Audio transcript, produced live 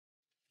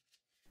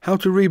How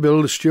to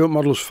rebuild a Stuart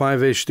Models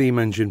 5A steam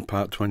engine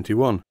Part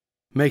 21,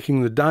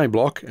 making the die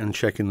block and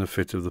checking the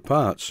fit of the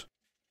parts.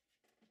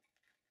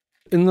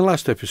 In the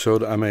last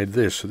episode I made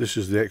this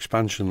is the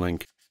expansion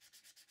link,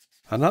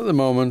 and at the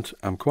moment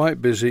I'm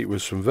quite busy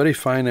with some very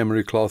fine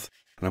emery cloth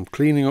and I'm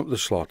cleaning up the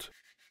slot.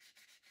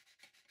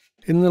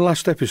 In the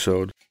last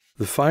episode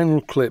the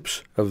final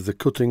clips of the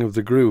cutting of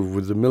the groove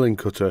with the milling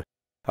cutter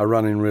I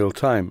ran in real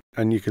time,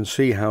 and you can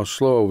see how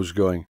slow I was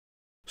going.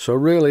 So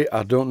really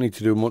I don't need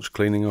to do much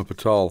cleaning up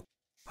at all.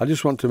 I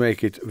just want to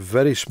make it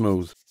very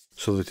smooth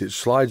so that it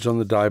slides on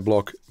the die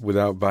block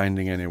without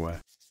binding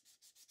anywhere.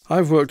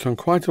 I've worked on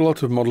quite a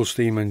lot of model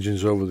steam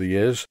engines over the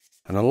years,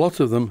 and a lot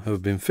of them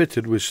have been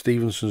fitted with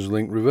Stephenson's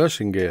link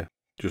reversing gear,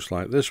 just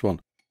like this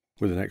one,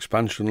 with an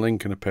expansion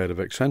link and a pair of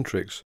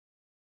eccentrics.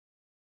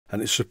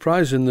 And it's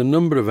surprising the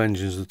number of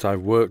engines that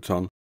I've worked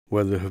on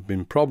where there have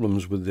been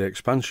problems with the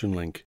expansion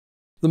link.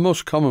 The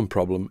most common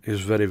problem is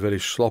very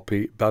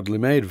sloppy, badly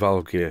made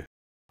valve gear,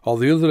 or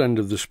the other end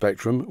of the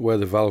spectrum where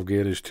the valve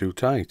gear is too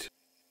tight.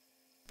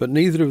 But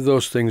neither of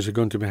those things are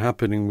going to be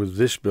happening with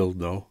this build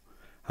though.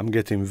 I'm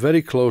getting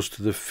very close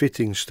to the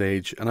fitting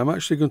stage, and I'm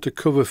actually going to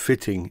cover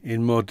fitting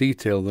in more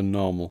detail than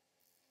normal,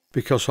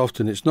 because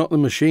often it's not the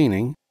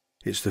machining,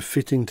 it's the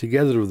fitting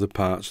together of the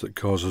parts that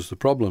causes the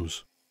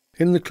problems.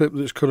 In the clip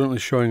that's currently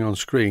showing on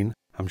screen,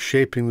 I'm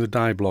shaping the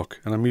die block,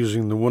 and I'm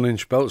using the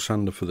 1-inch belt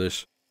sander for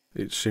this.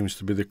 It seems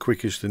to be the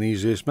quickest and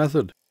easiest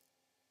method.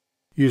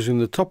 Using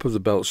the top of the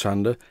belt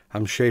sander,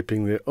 I'm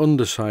shaping the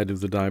underside of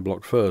the die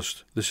block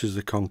first. This is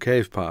the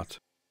concave part.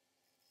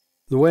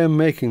 The way I'm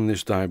making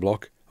this die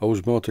block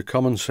owes more to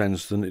common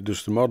sense than it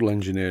does to model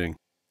engineering.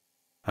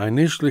 I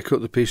initially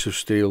cut the piece of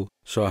steel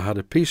so I had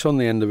a piece on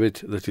the end of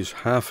it that is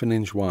 1/2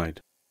 inch wide.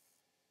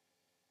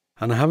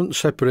 And I haven't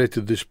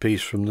separated this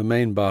piece from the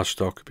main bar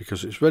stock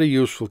because it's very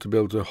useful to be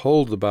able to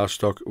hold the bar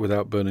stock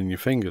without burning your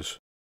fingers.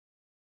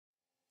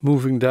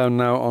 Moving down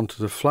now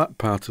onto the flat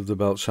part of the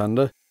belt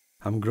sander,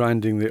 I'm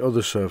grinding the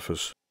other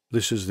surface.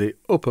 This is the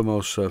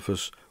uppermost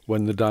surface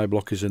when the die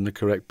block is in the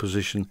correct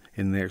position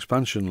in the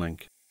expansion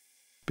link.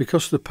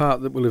 Because the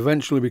part that will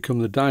eventually become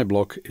the die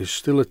block is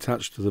still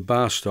attached to the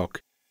bar stock,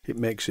 it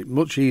makes it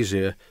much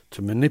easier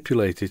to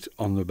manipulate it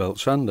on the belt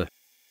sander.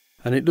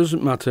 And it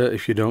doesn't matter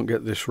if you don't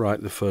get this right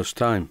the first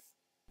time.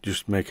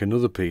 Just make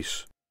another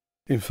piece.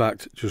 In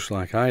fact, just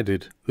like I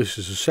did, this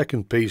is the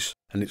second piece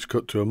and it's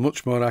cut to a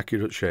much more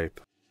accurate shape.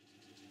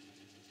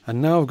 And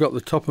now I've got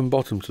the top and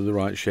bottom to the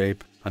right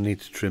shape, I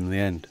need to trim the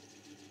end.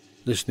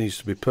 This needs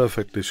to be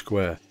perfectly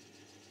square.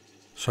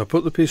 So I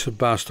put the piece of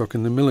bar stock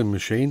in the milling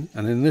machine,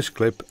 and in this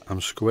clip I'm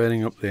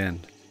squaring up the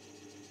end.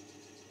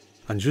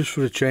 And just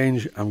for a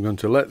change, I'm going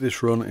to let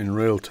this run in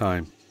real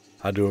time.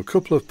 I do a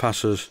couple of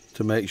passes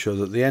to make sure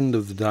that the end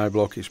of the die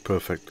block is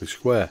perfectly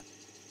square.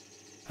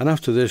 And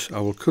after this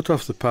I will cut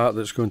off the part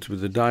that's going to be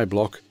the die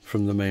block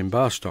from the main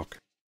bar stock.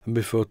 And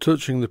before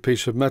touching the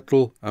piece of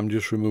metal, I'm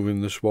just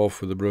removing the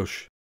swarf with a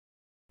brush.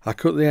 I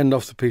cut the end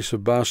off the piece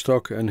of bar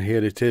stock, and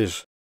here it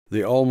is,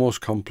 the almost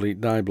complete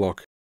die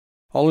block.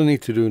 All I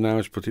need to do now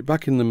is put it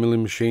back in the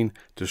milling machine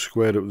to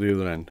square up the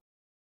other end.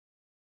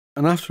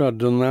 And after I'd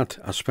done that,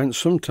 I spent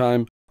some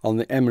time on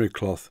the emery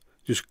cloth,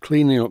 just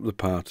cleaning up the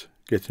part,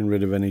 getting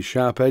rid of any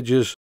sharp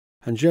edges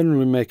and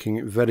generally making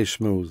it very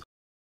smooth.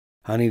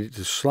 I need it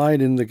to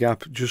slide in the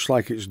gap just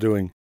like it's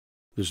doing.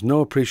 There's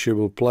no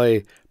appreciable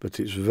play, but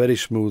it's very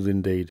smooth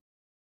indeed.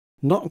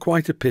 Not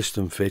quite a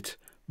piston fit,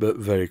 but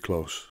very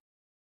close.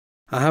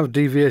 I have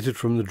deviated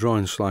from the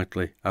drawing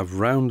slightly. I've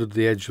rounded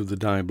the edge of the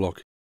die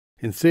block.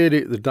 In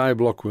theory, the die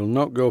block will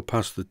not go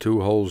past the 2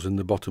 holes in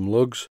the bottom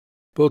lugs,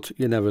 but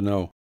you never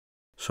know.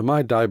 So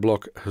my die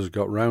block has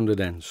got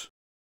rounded ends.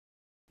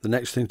 The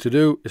next thing to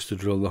do is to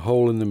drill the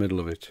hole in the middle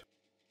of it.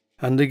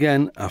 And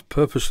again, I've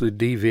purposely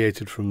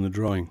deviated from the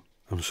drawing.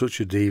 I'm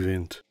such a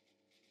deviant.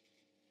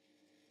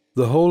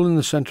 The hole in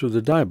the centre of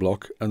the die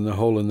block and the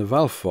hole in the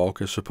valve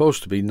fork are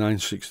supposed to be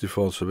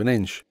 9/64 of an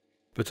inch,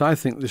 but I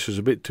think this is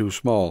a bit too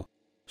small.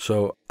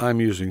 So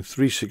I'm using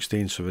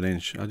 3/16 of an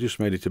inch. I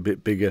just made it a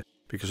bit bigger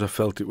because I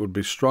felt it would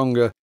be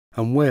stronger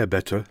and wear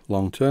better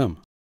long term.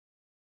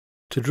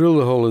 To drill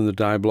the hole in the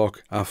die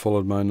block, I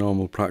followed my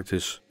normal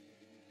practice.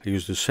 I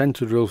used a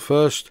centre drill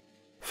first,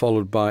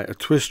 followed by a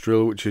twist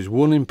drill which is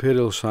 1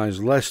 imperial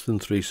size less than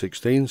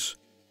 3/16,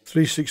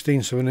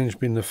 3/16 of an inch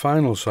being the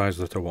final size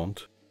that I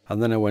want,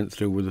 and then I went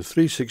through with a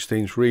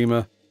 3/16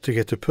 reamer to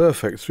get a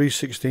perfect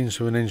 3/16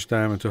 of an inch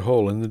diameter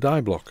hole in the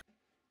die block.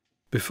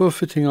 Before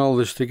fitting all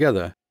this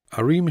together,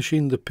 I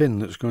remachined the pin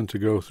that's going to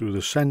go through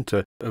the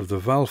centre of the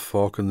valve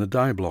fork and the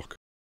die block,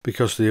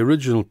 because the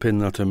original pin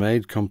that I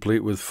made,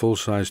 complete with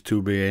full-size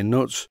 2BA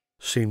nuts,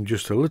 seemed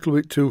just a little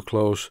bit too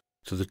close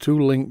to the 2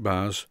 link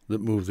bars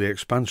that move the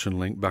expansion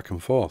link back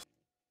and forth.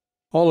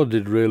 All I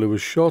did really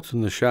was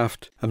shorten the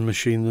shaft and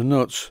machine the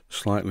nuts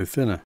slightly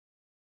thinner.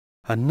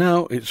 And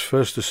now it's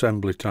first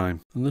assembly time,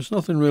 and there's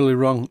nothing really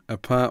wrong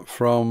apart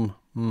from,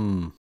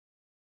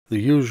 the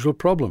usual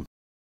problem,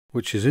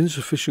 which is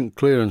insufficient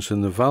clearance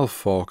in the valve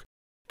fork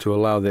to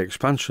allow the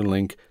expansion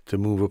link to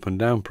move up and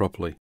down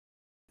properly.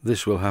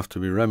 This will have to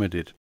be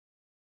remedied.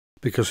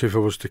 because if I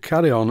was to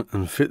carry on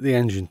and fit the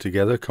engine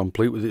together,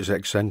 complete with its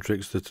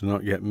eccentrics that are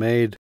not yet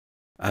made,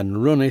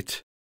 and run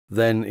it,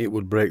 then it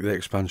would break the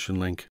expansion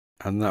link,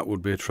 and that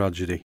would be a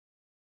tragedy.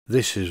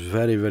 This is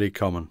very, very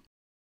common.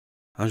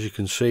 As you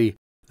can see,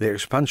 the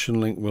expansion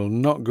link will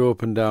not go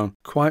up and down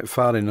quite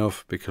far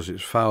enough because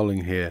it's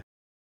fouling here.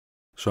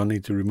 So I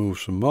need to remove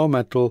some more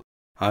metal,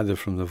 either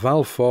from the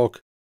valve fork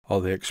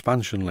or the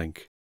expansion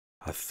link.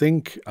 I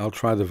think I'll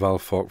try the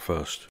valve fork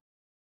first.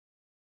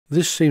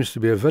 This seems to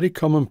be a very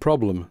common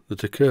problem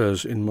that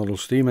occurs in model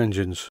steam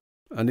engines,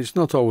 and it's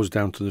not always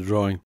down to the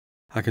drawing.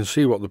 I can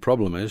see what the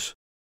problem is.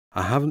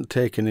 I haven't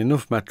taken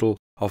enough metal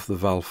off the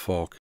valve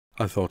fork.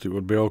 I thought it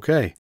would be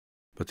okay,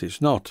 but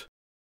it's not.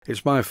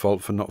 It's my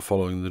fault for not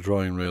following the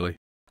drawing really.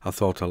 I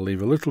thought I'll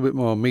leave a little bit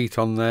more meat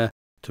on there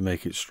to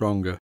make it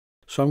stronger,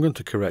 so I'm going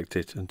to correct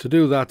it, and to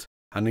do that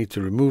I need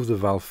to remove the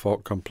valve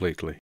fork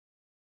completely.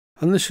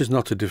 And this is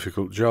not a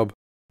difficult job.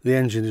 The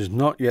engine is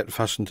not yet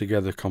fastened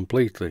together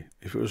completely.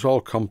 If it was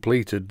all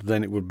completed,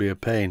 then it would be a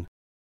pain.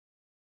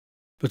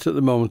 But at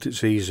the moment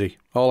it's easy.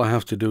 All I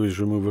have to do is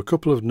remove a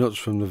couple of nuts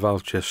from the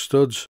valve chest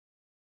studs,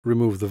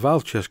 remove the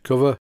valve chest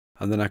cover,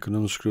 and then I can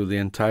unscrew the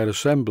entire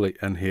assembly,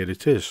 and here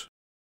it is.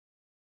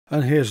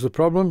 And here's the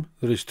problem.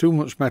 There is too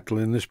much metal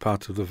in this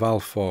part of the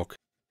valve fork,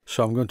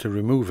 so I'm going to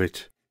remove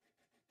it.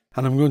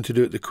 And I'm going to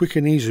do it the quick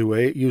and easy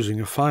way using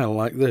a file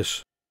like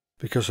this,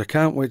 because I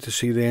can't wait to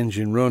see the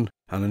engine run,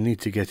 and I need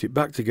to get it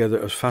back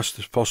together as fast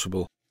as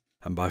possible.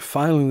 And by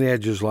filing the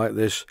edges like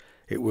this,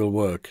 it will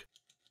work.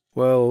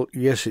 Well,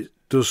 yes, it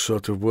does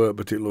sort of work,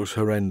 but it looks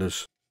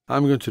horrendous.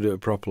 I'm going to do it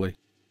properly.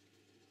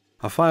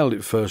 I filed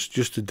it first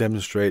just to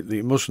demonstrate that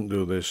you mustn't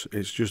do this,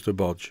 it's just a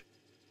bodge.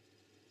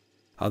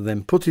 I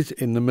then put it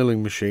in the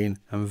milling machine,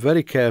 and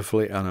very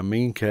carefully, and I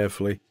mean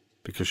carefully,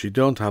 because you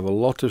don't have a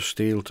lot of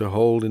steel to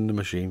hold in the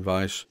machine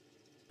vise,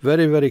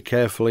 very, very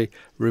carefully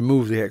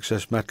remove the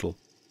excess metal.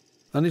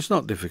 And it's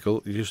not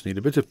difficult, you just need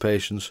a bit of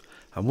patience,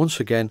 and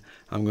once again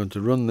I'm going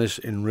to run this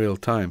in real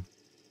time.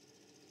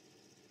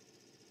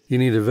 You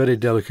need a very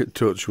delicate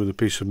touch with a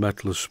piece of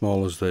metal as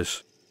small as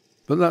this,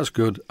 but that's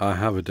good, I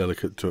have a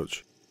delicate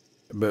touch.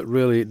 But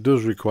really it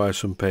does require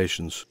some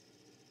patience.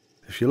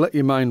 If you let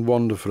your mind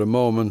wander for a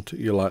moment,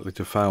 you're likely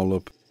to foul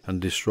up and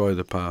destroy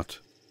the part.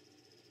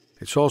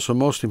 It's also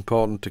most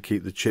important to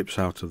keep the chips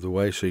out of the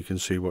way so you can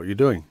see what you're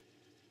doing.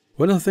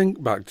 When I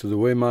think back to the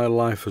way my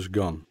life has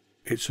gone,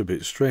 it's a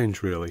bit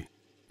strange really.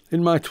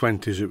 In my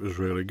 20s it was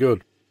really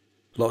good.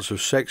 Lots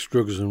of sex,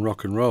 drugs and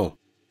rock and roll.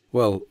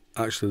 Well,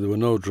 actually there were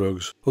no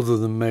drugs, other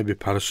than maybe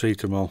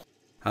paracetamol,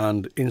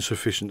 and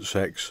insufficient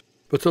sex,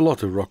 but a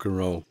lot of rock and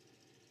roll.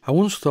 I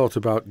once thought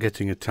about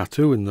getting a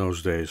tattoo in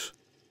those days,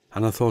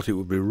 and I thought it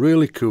would be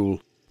really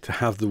cool to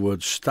have the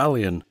word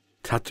stallion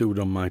tattooed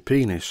on my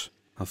penis.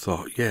 I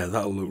thought, yeah,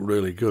 that'll look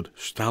really good,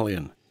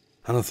 stallion.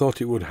 And I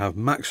thought it would have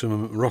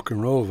maximum rock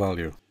and roll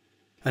value.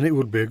 And it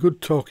would be a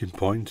good talking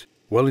point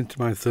well into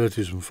my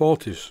 30s and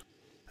 40s.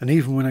 And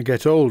even when I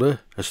get older,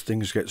 as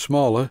things get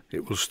smaller,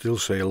 it will still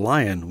say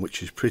lion,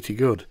 which is pretty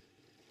good.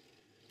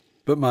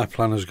 But my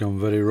plan has gone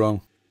very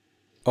wrong.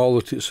 All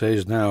that it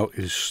says now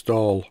is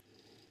stall.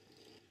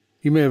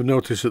 You may have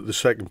noticed that the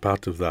second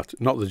part of that,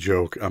 not the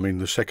joke, I mean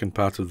the second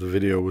part of the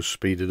video was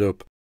speeded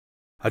up.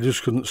 I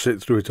just couldn't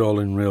sit through it all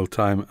in real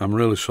time. I'm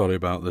really sorry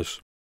about this.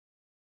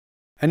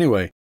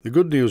 Anyway, the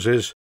good news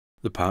is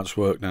the parts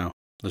work now.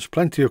 There's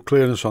plenty of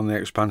clearance on the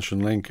expansion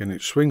link and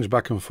it swings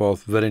back and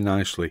forth very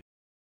nicely.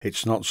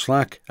 It's not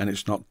slack and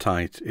it's not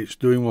tight. It's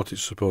doing what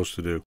it's supposed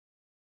to do.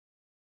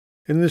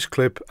 In this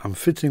clip, I'm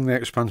fitting the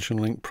expansion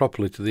link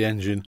properly to the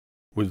engine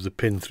with the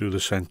pin through the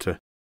centre.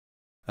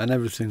 And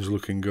everything's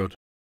looking good.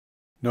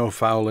 No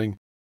fouling,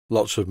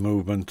 lots of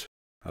movement,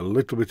 a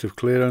little bit of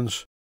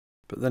clearance,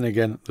 but then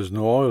again there's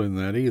no oil in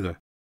there either.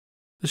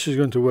 This is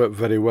going to work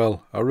very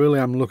well. I really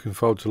am looking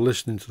forward to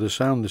listening to the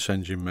sound this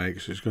engine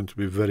makes. It's going to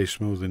be very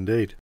smooth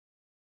indeed.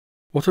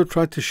 What I've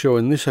tried to show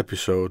in this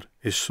episode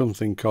is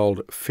something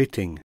called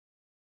fitting.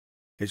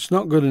 It's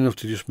not good enough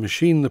to just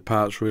machine the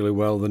parts really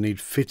well, they need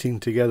fitting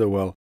together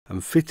well,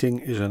 and fitting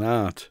is an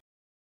art.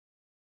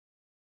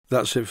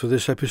 That's it for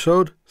this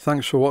episode.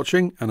 Thanks for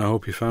watching and I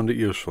hope you found it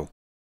useful.